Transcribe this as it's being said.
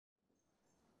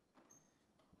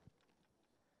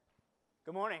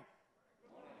Good morning.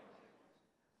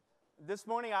 This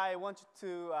morning, I want you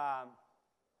to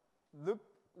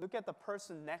look at the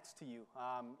person next to you.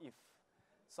 If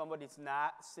somebody's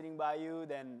not sitting by you,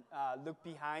 then look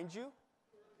behind you,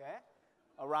 okay?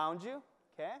 Around you,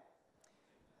 okay?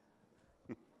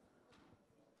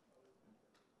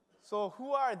 So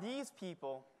who are these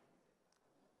people?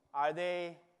 Are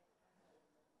they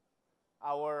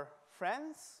our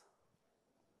friends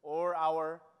or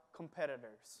our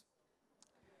competitors?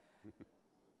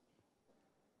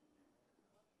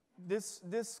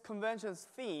 This convention's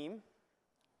theme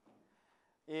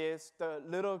is the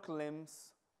little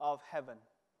glimpse of heaven.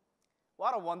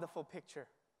 What a wonderful picture.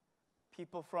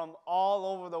 People from all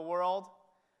over the world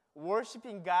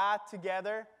worshiping God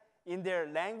together in their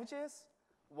languages.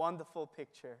 Wonderful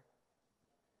picture.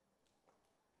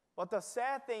 But the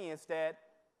sad thing is that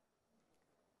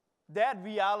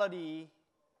reality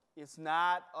is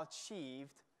not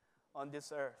achieved on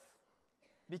this earth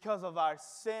because of our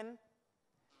sin,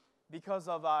 because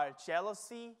of our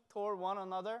jealousy toward one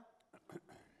another.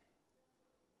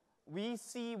 We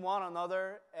see one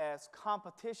another as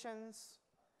competitions.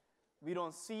 We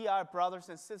don't see our brothers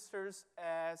and sisters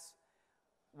as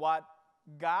what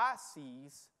God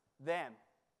sees them.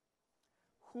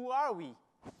 Who are we?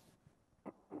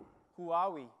 Who are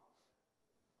we?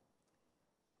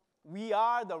 We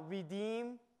are the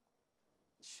redeemed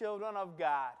children of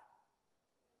God.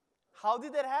 How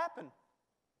did that happen?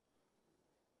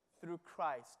 Through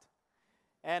Christ.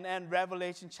 And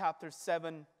Revelation chapter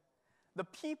 7, the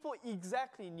people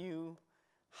exactly knew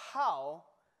how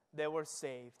they were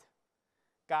saved.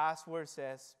 God's word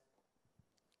says,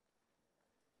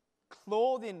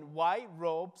 clothed in white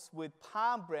robes with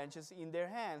palm branches in their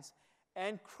hands,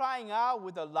 and crying out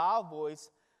with a loud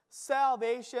voice,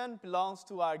 salvation belongs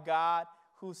to our God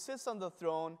who sits on the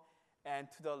throne and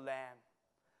to the Lamb.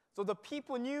 So the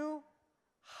people knew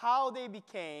how they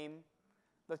became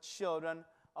the children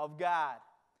of God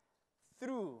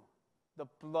through the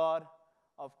blood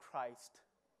of Christ.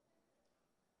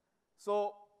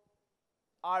 So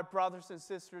our brothers and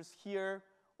sisters here,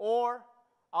 or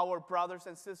our brothers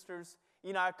and sisters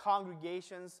in our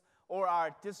congregations or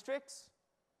our districts,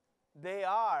 they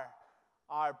are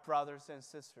our brothers and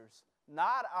sisters,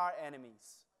 not our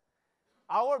enemies.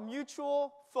 Our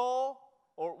mutual foe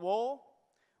or woe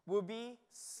will be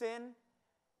sin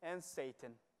and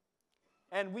Satan.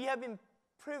 And we have been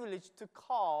privileged to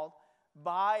call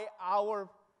by our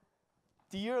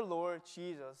dear Lord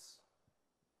Jesus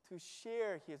to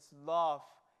share his love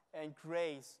and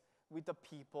grace with the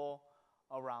people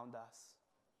around us.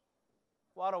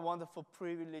 What a wonderful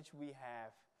privilege we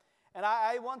have. And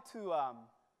I want to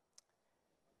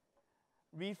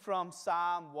read from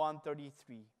Psalm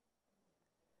 133.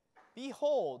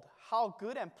 Behold, how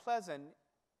good and pleasant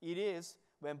it is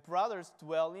when brothers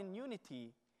dwell in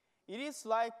unity. It is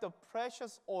like the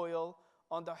precious oil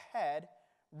on the head,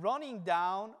 running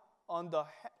down on the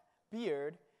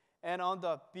beard, and on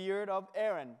the beard of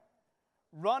Aaron,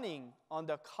 running on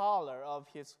the collar of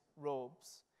his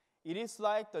robes. It is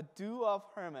like the dew of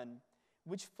Hermon,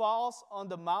 which falls on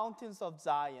the mountains of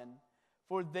Zion.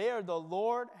 For there the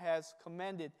Lord has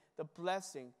commanded the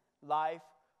blessing, life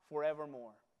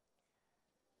forevermore.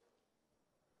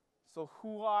 So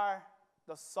who are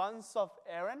the sons of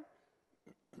Aaron?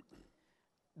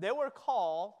 They were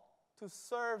called to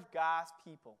serve God's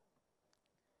people.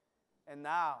 And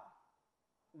now,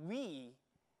 we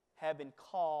have been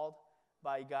called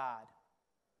by God.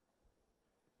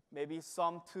 Maybe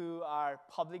some to our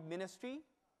public ministry,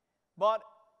 but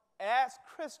as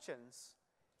Christians,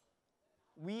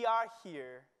 we are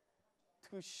here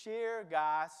to share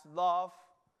God's love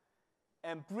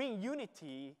and bring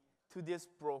unity to this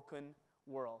broken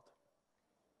world.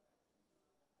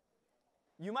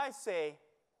 You might say,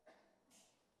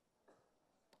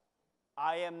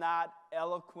 I am not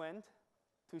eloquent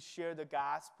to share the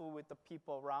gospel with the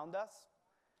people around us.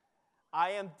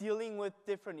 I am dealing with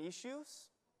different issues.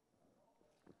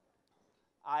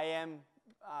 I am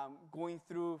going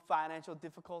through financial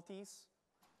difficulties.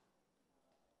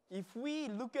 If we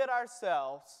look at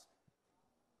ourselves,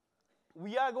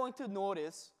 we are going to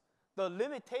notice the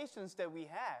limitations that we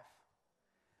have.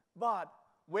 But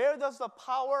where does the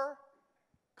power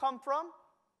come from?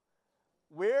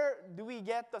 Where do we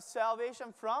get the salvation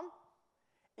from?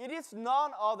 It is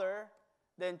none other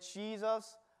than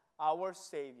Jesus, our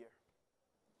Savior.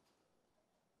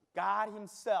 God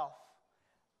himself,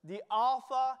 the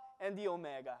Alpha and the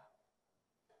Omega.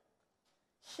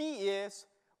 He is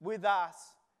with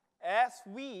us as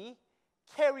we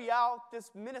carry out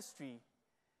this ministry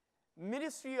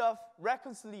of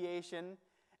reconciliation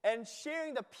and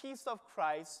sharing the peace of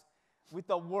Christ with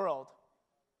the world.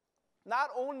 Not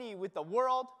only with the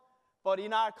world, but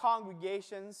in our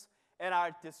congregations and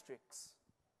our districts.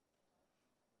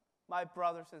 My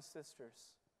brothers and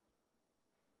sisters,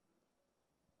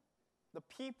 the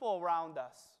people around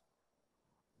us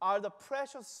are the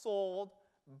precious soul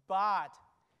bought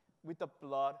with the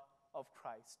blood of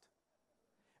Christ.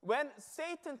 When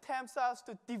Satan tempts us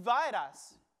to divide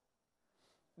us,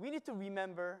 we need to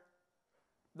remember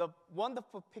the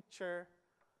wonderful picture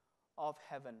of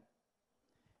heaven.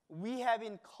 We have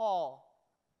been called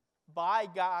by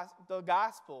God, the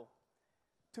gospel,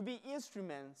 to be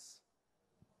instruments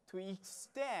to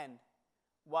extend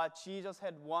what Jesus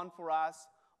had won for us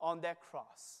on that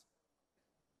cross.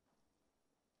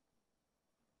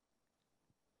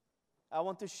 I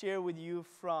want to share with you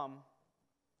from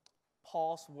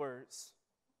Paul's words.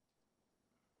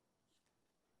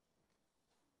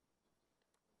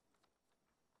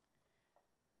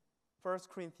 1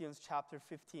 Corinthians chapter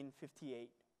 15:58.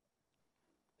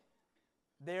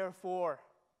 Therefore,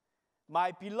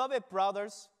 my beloved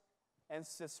brothers and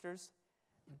sisters,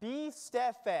 be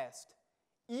steadfast,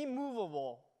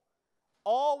 immovable,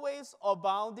 always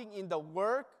abounding in the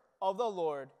work of the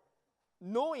Lord,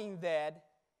 knowing that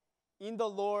in the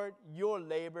Lord your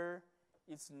labor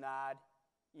is not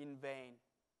in vain.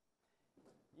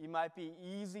 It might be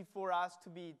easy for us to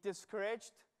be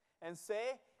discouraged and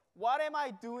say, what am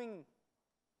I doing?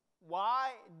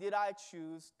 Why did I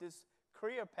choose this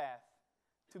career path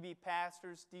to be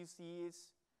pastors, DCs,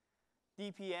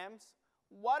 DPMs?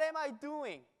 What am I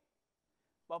doing?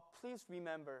 But please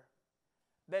remember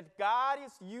that God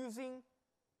is using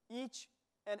each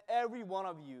and every one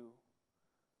of you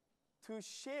to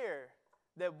share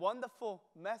that wonderful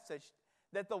message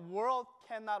that the world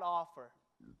cannot offer.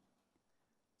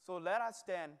 So let us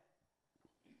then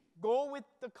go with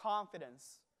the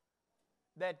confidence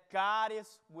that God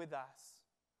is with us.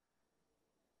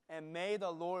 And may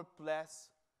the Lord bless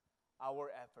our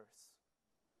efforts.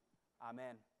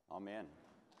 Amen. Amen.